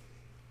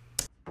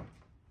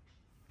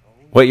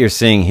 What you're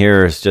seeing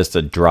here is just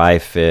a dry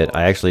fit.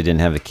 I actually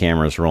didn't have the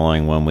cameras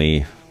rolling when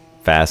we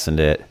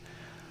fastened it.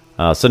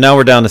 So now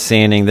we're down to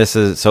sanding.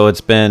 So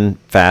it's been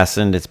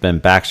fastened, it's been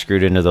back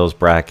screwed into those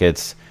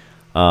brackets.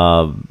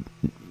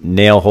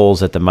 Nail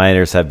holes at the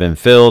miters have been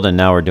filled, and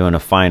now we're doing a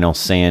final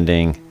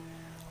sanding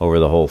over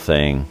the whole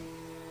thing.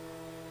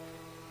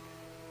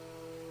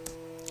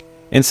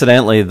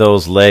 Incidentally,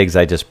 those legs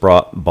I just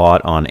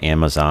bought on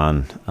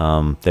Amazon.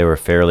 They were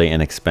fairly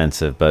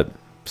inexpensive, but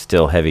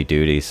still heavy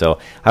duty. So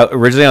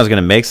originally I was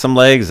going to make some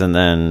legs, and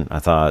then I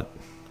thought,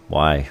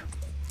 why?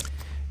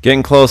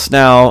 Getting close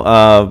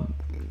now.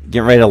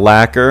 Getting ready to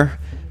lacquer.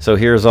 So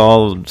here's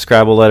all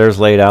Scrabble letters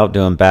laid out,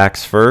 doing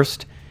backs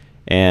first.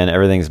 And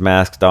everything's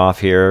masked off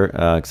here,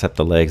 except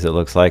the legs, it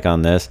looks like,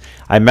 on this.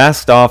 I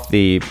masked off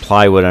the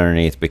plywood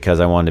underneath because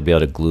I wanted to be able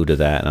to glue to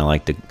that, and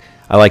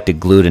I I like to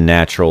glue to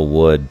natural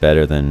wood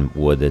better than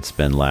wood that's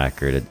been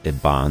lacquered.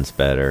 It bonds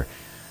better.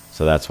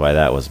 So that's why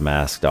that was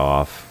masked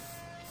off.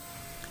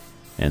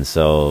 And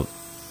so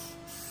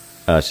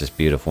it's just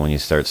beautiful when you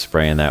start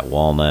spraying that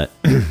walnut.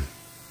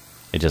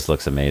 It just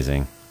looks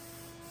amazing.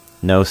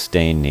 No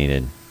stain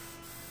needed.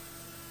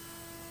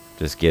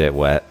 Just get it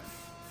wet.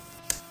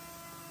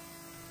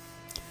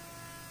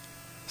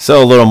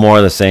 So a little more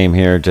of the same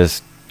here,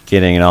 just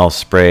getting it all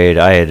sprayed.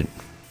 I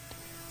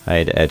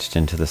had etched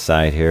into the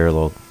side here, a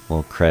little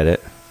credit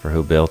for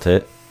who built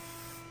it.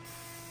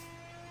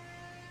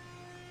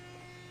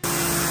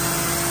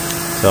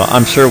 So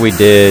I'm sure we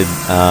did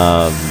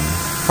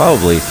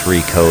probably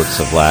 3 coats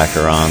of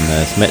lacquer on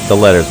this. The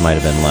letters might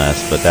have been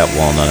less, but that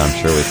walnut I'm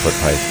sure we put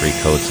probably 3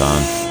 coats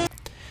on.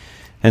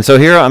 And so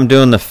here I'm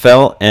doing the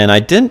felt, and I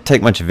didn't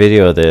take much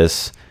video of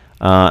this.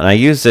 And I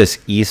use this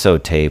ESO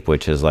tape,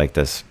 which is like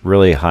this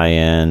really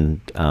high-end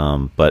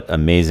but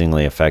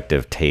amazingly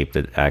effective tape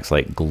that acts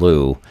like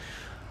glue.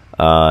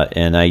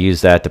 And I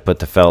use that to put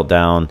the felt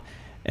down.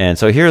 And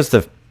so here's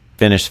the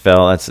finished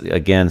felt. That's,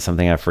 again,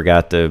 something I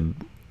forgot to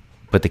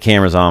put the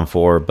cameras on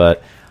for.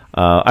 But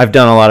I've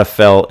done a lot of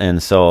felt,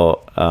 and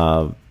so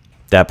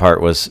that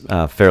part was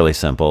fairly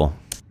simple.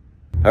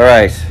 All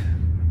right.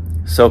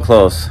 So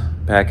close.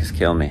 Back is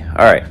killing me.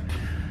 All right.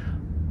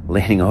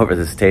 Leaning over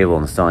this table,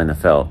 installing the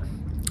felt.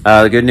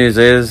 The good news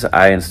is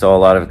I install a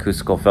lot of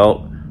acoustical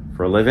felt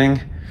for a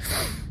living,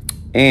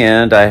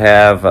 and I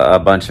have a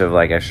bunch of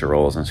like extra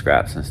rolls and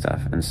scraps and stuff.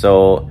 And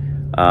so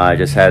I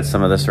just had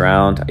some of this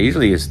around. I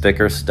usually use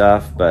thicker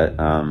stuff, but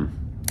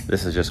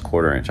this is just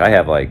 1/4 inch. I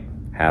have like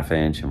 1/2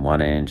 inch and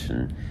 1 inch,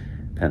 and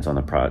depends on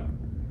the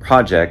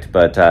project.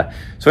 But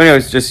so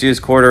anyways, just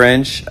use 1/4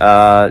 inch.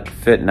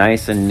 Fit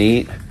nice and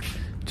neat.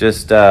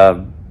 Just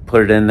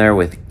put it in there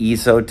with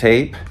ESO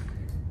tape,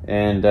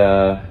 and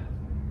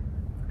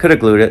could have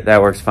glued it.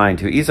 That works fine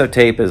too. ESO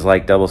tape is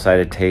like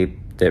double-sided tape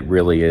that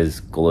really is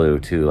glue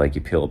too. Like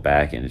you peel it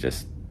back and it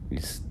just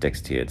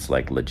sticks to you. It's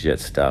like legit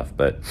stuff,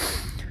 but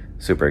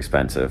super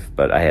expensive.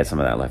 But I had some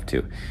of that left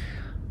too.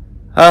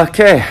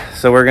 Okay,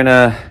 so we're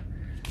gonna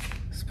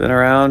spin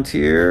around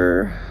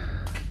here.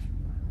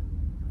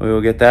 We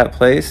will get that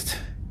placed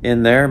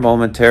in there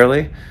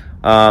momentarily.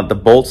 The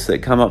bolts that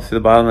come up through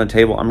the bottom of the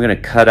table, I'm gonna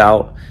cut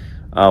out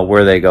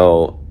where they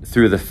go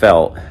through the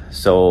felt.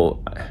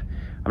 So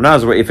I'm not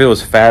as worried. If it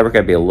was fabric,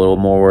 I'd be a little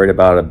more worried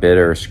about a bit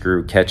or a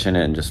screw catching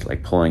it and just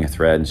like pulling a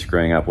thread and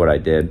screwing up what I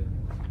did.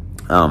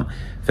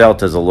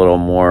 Felt is a little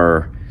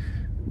more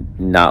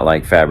not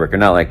like fabric or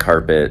not like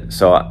carpet,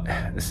 so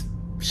this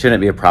shouldn't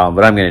be a problem,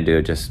 but I'm going to do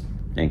it just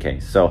in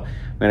case. So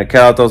I'm going to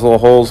cut out those little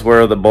holes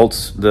where the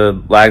bolts,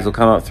 the lags will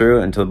come up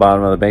through into the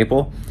bottom of the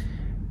maple.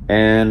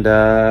 And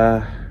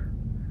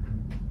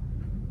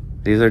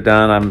these are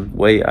done. I'm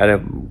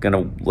going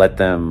to let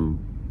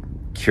them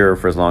cure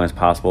for as long as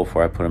possible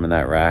before I put them in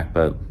that rack,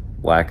 but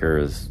lacquer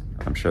is,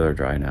 I'm sure they're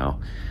dry now.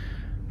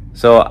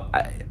 So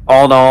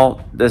all in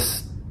all,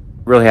 this,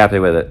 really happy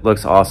with it.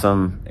 Looks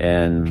awesome,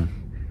 and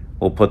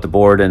we'll put the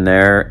board in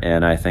there,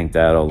 and I think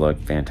that'll look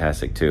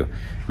fantastic too.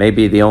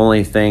 Maybe the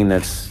only thing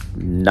that's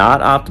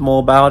not optimal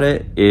about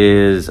it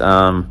is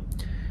I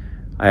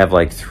have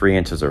like 3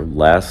 inches or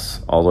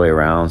less all the way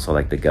around, so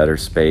like the gutter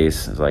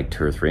space is like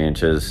 2 or 3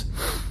 inches.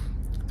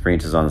 3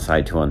 inches on the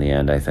side, 2 on the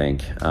end, I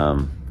think.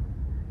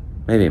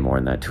 Maybe more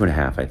than that,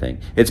 2.5, I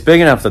think. It's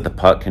big enough that the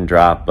puck can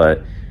drop,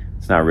 but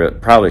it's not real.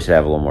 Probably should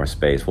have a little more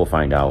space. We'll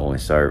find out when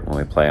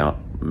we play out,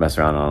 mess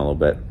around on it a little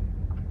bit.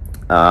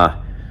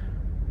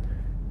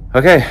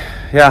 Okay,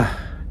 yeah,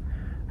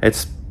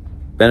 it's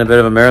been a bit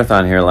of a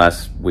marathon here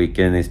last week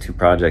getting these 2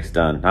 projects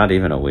done. Not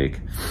even a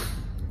week,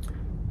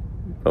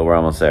 but we're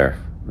almost there.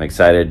 I'm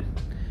excited.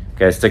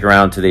 Guys, stick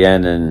around to the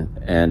end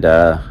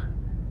and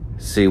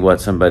see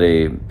what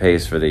somebody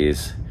pays for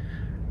these.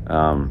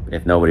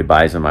 If nobody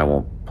buys them, I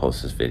won't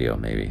post this video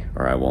maybe,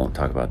 or I won't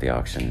talk about the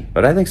auction,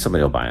 but I think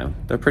somebody will buy them.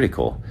 They're pretty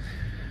cool.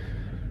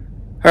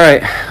 All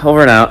right,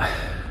 over and out.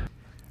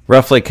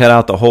 Roughly cut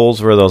out the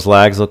holes where those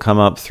lags will come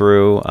up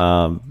through,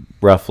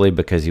 roughly,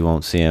 because you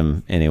won't see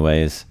them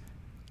anyways.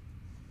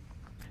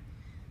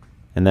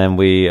 And then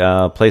we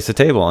placed the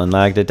table and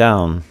lagged it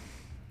down.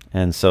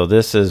 And so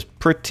this is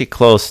pretty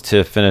close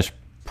to finished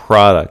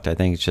product. I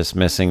think it's just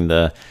missing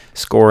the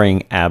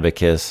scoring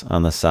abacus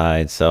on the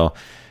side. So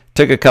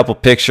took a couple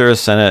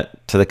pictures, sent it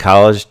to the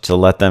college to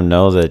let them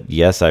know that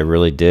yes, I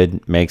really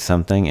did make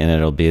something, and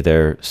it'll be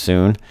there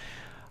soon.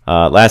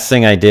 Last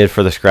thing I did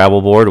for the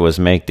Scrabble board was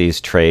make these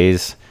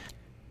trays.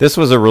 This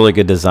was a really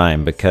good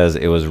design because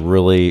it was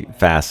really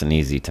fast and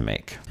easy to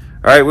make.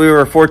 All right, we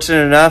were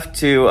fortunate enough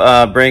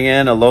to bring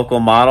in a local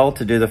model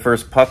to do the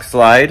first puck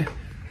slide.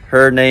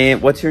 Her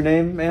name, what's your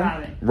name, ma'am?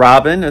 Robin.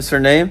 Robin is her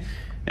name.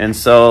 And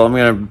so I'm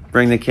gonna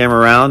bring the camera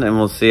around and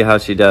we'll see how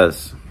she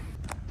does.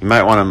 You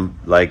might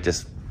want to like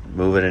just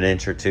move it an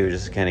inch or two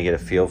just to kind of get a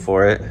feel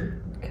for it.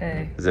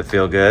 Okay. Does it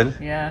feel good?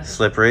 Yeah.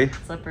 Slippery?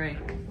 Slippery.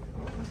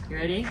 You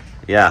ready?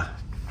 Yeah.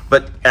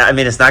 But, I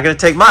mean, it's not going to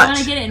take much. You want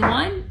to get it in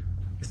one?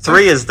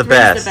 3 is the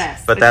best.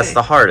 But okay. that's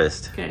the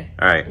hardest. Okay.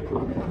 All right.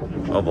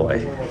 Oh, boy.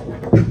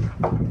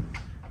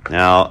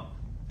 Now,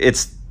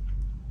 it's...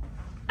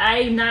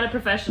 I'm not a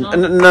professional.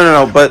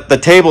 No, but the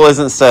table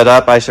isn't set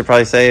up, I should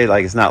probably say.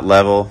 Like, it's not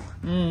level.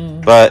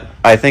 But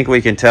I think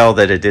we can tell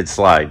that it did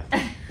slide.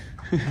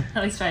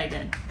 Let's try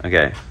again.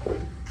 Okay.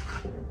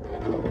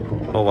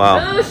 Oh,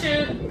 wow. Oh,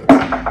 shoot.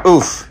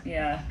 Oof.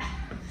 Yeah.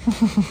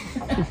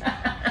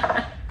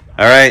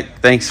 All right.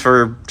 Thanks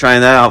for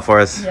trying that out for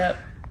us. Yep.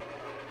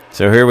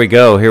 So here we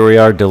go. Here we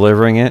are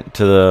delivering it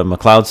to the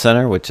McLeod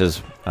Center, which is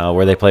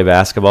where they play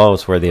basketball.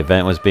 It's where the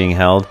event was being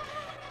held.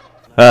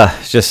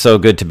 It's just so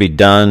good to be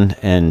done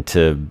and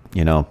to,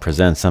 you know,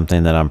 present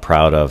something that I'm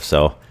proud of.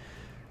 So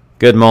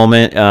good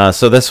moment.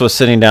 So this was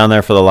sitting down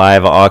there for the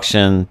live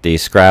auction. The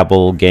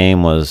Scrabble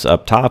game was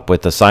up top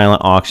with the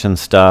silent auction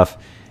stuff,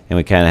 and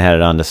we kind of had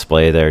it on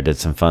display there, did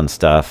some fun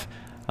stuff.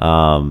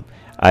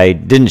 I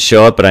didn't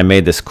show it, but I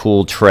made this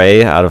cool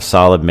tray out of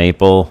solid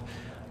maple.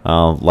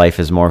 Life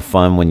is more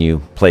fun when you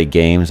play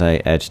games. I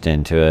etched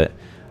into it.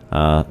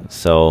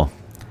 So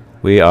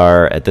we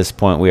are, at this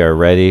point, we are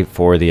ready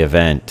for the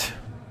event.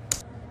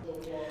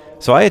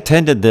 So I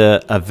attended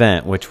the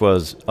event, which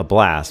was a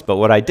blast, but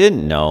what I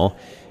didn't know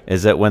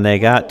is that when they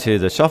got to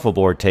the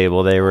shuffleboard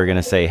table, they were going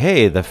to say,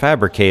 hey, the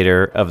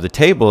fabricator of the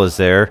table is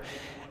there,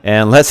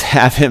 and let's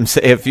have him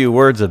say a few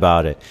words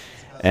about it.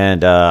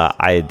 And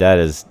that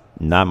is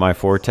not my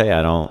forte.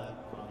 I don't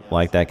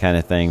like that kind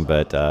of thing,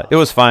 but it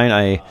was fine.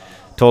 I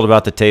told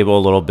about the table a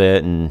little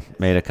bit and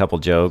made a couple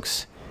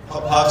jokes.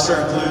 Pucks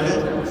are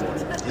included.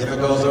 If it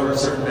goes over a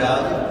certain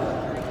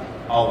value,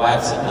 I'll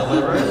wax and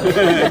deliver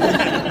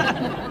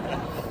it.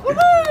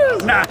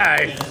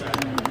 Nice.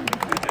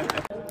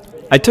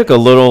 I took a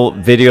little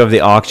video of the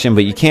auction,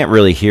 but you can't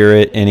really hear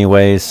it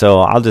anyway, so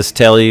I'll just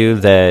tell you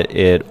that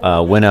it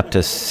went up to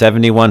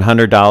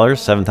 $7,100,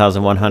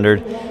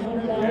 $7,100.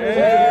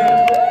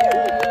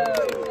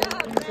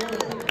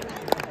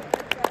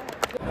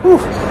 Whew.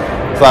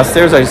 It's a lot of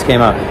stairs I just came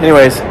up.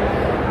 Anyways,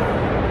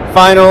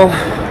 final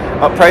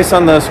price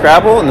on the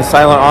Scrabble and the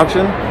silent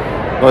auction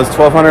was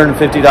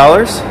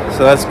 $1,250,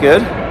 so that's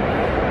good.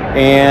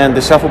 And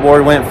the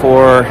shuffleboard went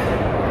for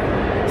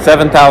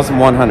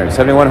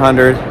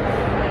 $7,100.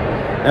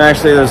 And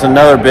actually, there's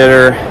another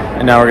bidder,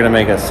 and now we're gonna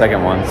make a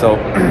second one. So,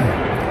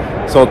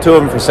 sold two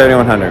of them for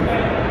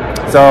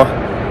 $7,100. So,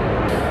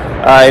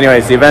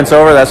 anyways, the event's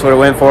over. That's what it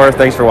went for.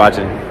 Thanks for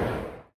watching.